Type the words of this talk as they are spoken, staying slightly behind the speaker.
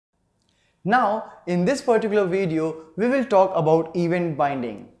Now, in this particular video, we will talk about event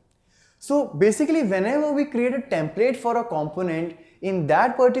binding. So basically, whenever we create a template for a component, in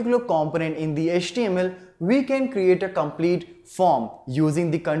that particular component in the HTML, we can create a complete form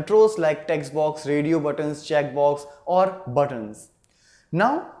using the controls like text box, radio buttons, checkbox or buttons.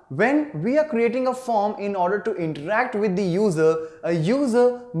 Now, when we are creating a form in order to interact with the user, a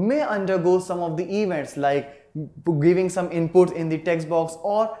user may undergo some of the events like giving some inputs in the text box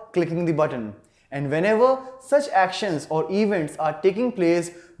or clicking the button. And whenever such actions or events are taking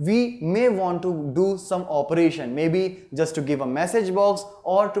place, we may want to do some operation, maybe just to give a message box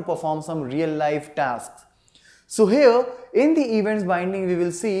or to perform some real life tasks. So here in the events binding, we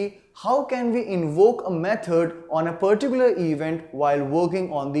will see how can we invoke a method on a particular event while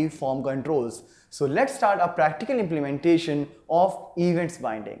working on the form controls. So let's start a practical implementation of events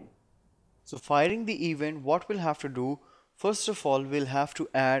binding. So firing the event, what we'll have to do, first of all, we'll have to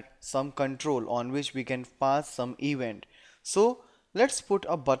add some control on which we can pass some event. So let's put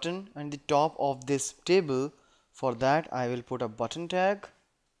a button on the top of this table. For that, I will put a button tag.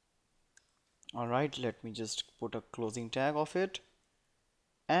 Alright, let me just put a closing tag of it.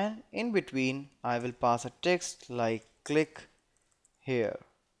 And in between, I will pass a text like click here.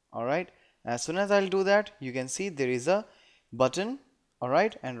 Alright, as soon as I'll do that, you can see there is a button.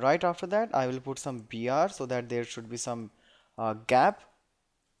 Alright, and right after that I will put some BR so that there should be some gap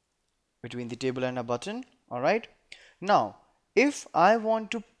between the table and a button. Alright, now if I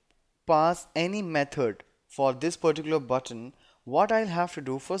want to pass any method for this particular button, what I'll have to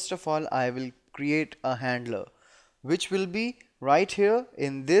do, first of all, I will create a handler which will be right here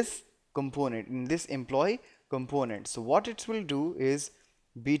in this component, in this employee component. So what it will do is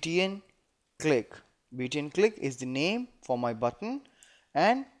btn click. Btn click is the name for my button,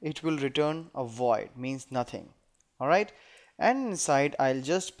 and it will return a void, means nothing. Alright, and inside I'll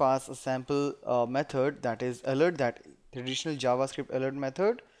just pass a sample method, that is alert, that traditional JavaScript alert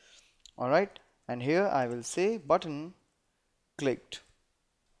method. Alright, and here I will say button clicked.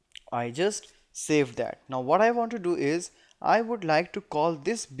 I just saved that. Now what I want to do is I would like to call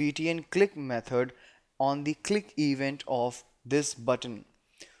this btn click method on the click event of this button.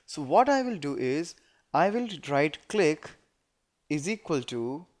 So what I will do is I will write click is equal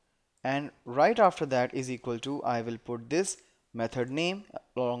to, and right after that is equal to, I will put this method name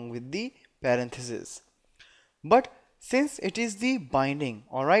along with the parenthesis. But since it is the binding,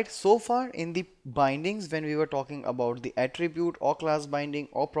 alright, so far in the bindings, when we were talking about the attribute or class binding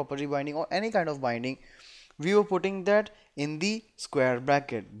or property binding or any kind of binding, we were putting that in the square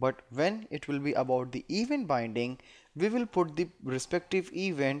bracket. But when it will be about the event binding, we will put the respective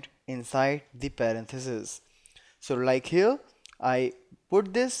event inside the parenthesis. So like here, I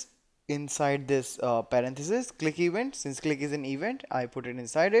put this inside this parenthesis click event. Since click is an event, I put it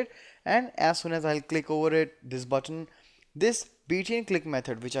inside it, and as soon as I'll click over it, this button, this btn click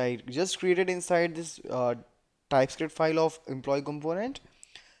method which I just created inside this TypeScript file of employee component,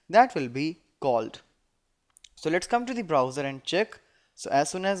 that will be called. So let's come to the browser and check. So as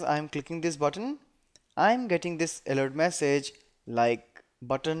soon as I'm clicking this button, I'm getting this alert message like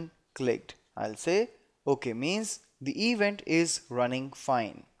button clicked. I'll say okay, means the event is running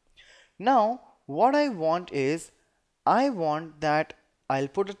fine. Now what I want is, I want that I'll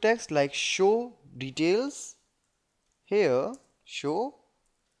put a text like show details here, show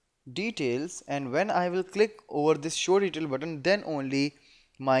details, and when I will click over this show detail button, then only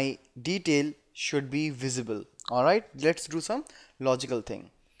my detail should be visible. Alright, let's do some logical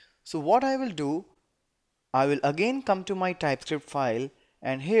thing. So what I will do, I will again come to my TypeScript file,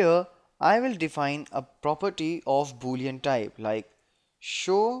 and here I will define a property of boolean type like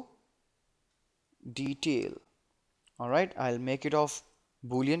show detail. Alright, I'll make it of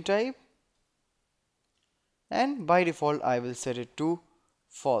boolean type, and by default I will set it to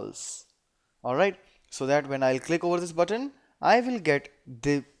false. Alright, so that when I'll click over this button, I will get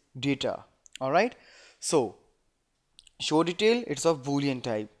the data. Alright, so show detail, it's of boolean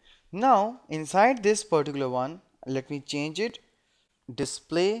type. Now inside this particular one, let me change it,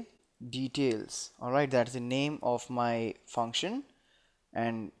 display details. Alright, that's the name of my function,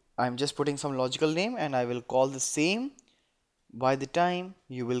 and I'm just putting some logical name, and I will call the same by the time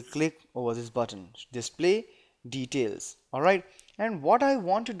you will click over this button, display details. Alright, and what I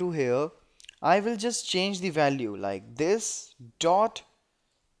want to do here, I will just change the value like this dot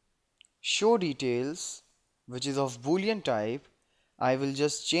show details, which is of boolean type. I will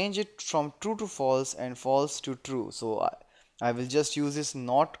just change it from true to false and false to true. So I will just use this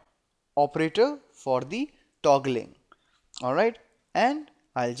not operator for the toggling. Alright, and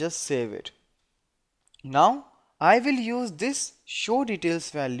I'll just save it. Now I will use this show details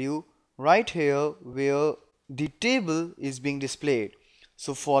value right here where the table is being displayed.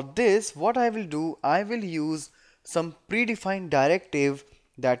 So for this, what I will do, I will use some predefined directive,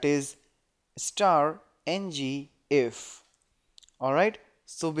 that is star ng if. Alright,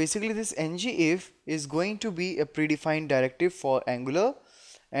 so basically this ng if is going to be a predefined directive for Angular,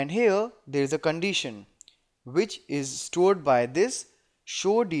 and here there is a condition which is stored by this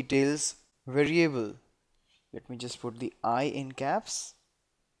show details variable. Let me just put the I in caps.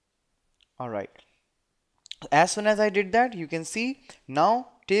 Alright, as soon as I did that, you can see now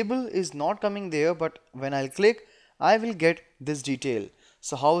table is not coming there, but when I'll click, I will get this detail.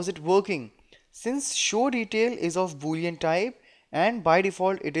 So how is it working? Since show detail is of boolean type and by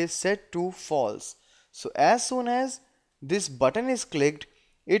default it is set to false, so as soon as this button is clicked,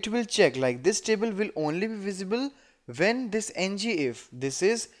 it will check like this table will only be visible when this ng if, this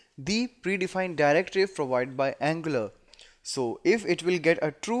is the predefined directive provided by Angular. So if it will get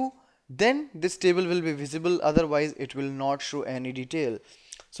a true, then this table will be visible, otherwise it will not show any detail.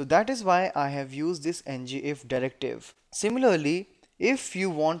 So that is why I have used this ngIf directive. Similarly, if you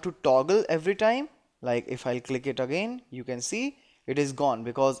want to toggle every time, like if I'll click it again, you can see it is gone,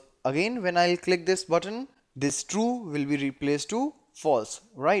 because again when I'll click this button, this true will be replaced to false,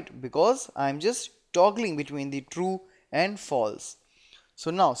 right? Because I'm just toggling between the true and false.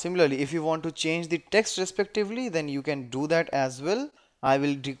 So now similarly, if you want to change the text respectively, then you can do that as well. I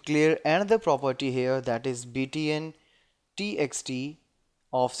will declare another property here, that is btn txt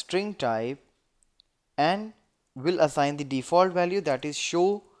of string type, and will assign the default value, that is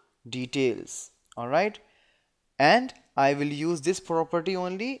show details. Alright, and I will use this property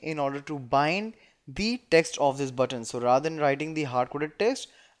only in order to bind the text of this button. So rather than writing the hard-coded text,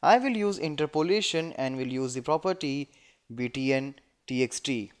 I will use interpolation and will use the property btn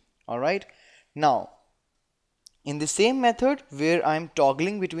txt. Alright, now in the same method where I am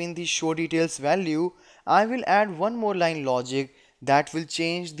toggling between the show details value, I will add one more line logic that will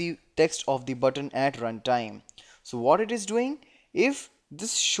change the text of the button at runtime. So what it is doing, if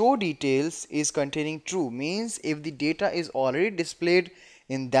this show details is containing true, means if the data is already displayed,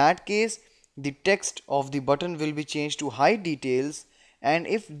 in that case the text of the button will be changed to hide details, and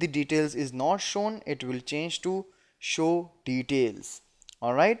if the details is not shown, it will change to show details.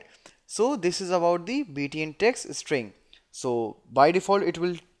 Alright, so this is about the btn text string. So by default it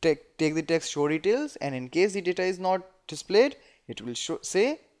will take the text show details, and in case the data is not displayed, it will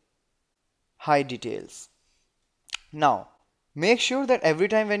say hide details. Now make sure that every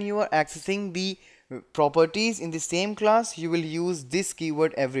time when you are accessing the properties in the same class, you will use this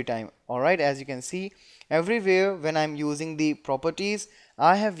keyword every time. Alright, as you can see, everywhere when I'm using the properties,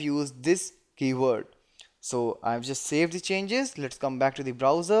 I have used this keyword. So I've just saved the changes. Let's come back to the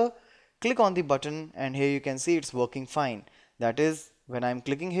browser, click on the button, and here you can see it's working fine. That is, when I'm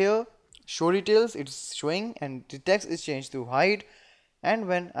clicking here, show details, it's showing and the text is changed to hide, and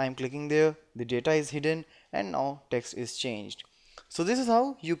when I'm clicking there, the data is hidden and now text is changed. So this is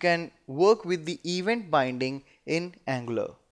how you can work with the event binding in Angular.